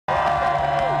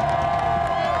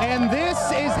And this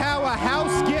is how a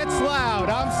house gets loud.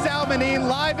 I'm Sal Maneen,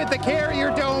 live at the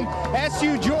Carrier Dome.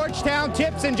 SU Georgetown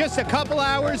tips in just a couple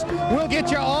hours. We'll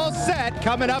get you all set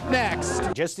coming up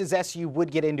next. Just as SU would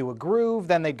get into a groove,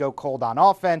 then they'd go cold on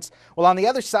offense. Well, on the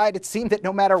other side, it seemed that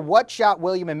no matter what shot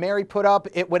William and Mary put up,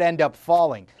 it would end up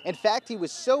falling. In fact, he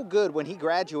was so good when he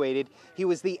graduated, he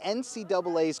was the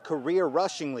NCAA's career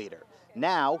rushing leader.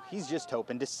 Now, he's just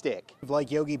hoping to stick.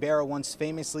 Like Yogi Berra once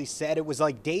famously said, it was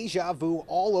like deja vu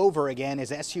all over again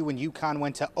as SU and UConn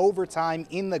went to overtime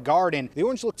in the Garden. The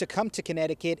Orange look to come to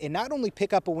Connecticut and not only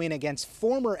pick up a win against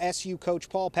former SU coach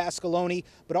Paul Pasqualoni,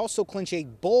 but also clinch a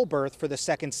bowl berth for the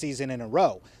second season in a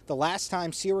row. The last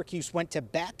time Syracuse went to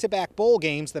back-to-back bowl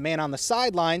games, the man on the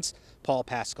sidelines, Paul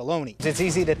Pasqualoni. It's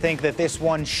easy to think that this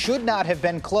one should not have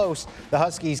been close. The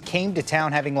Huskies came to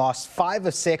town having lost 5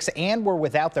 of 6 and were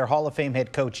without their Hall of Fame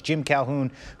head coach Jim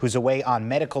Calhoun, who's away on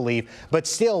medical leave. But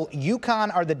still,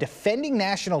 UConn are the defending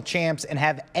national champs and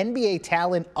have NBA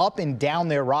talent up and down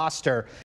their roster.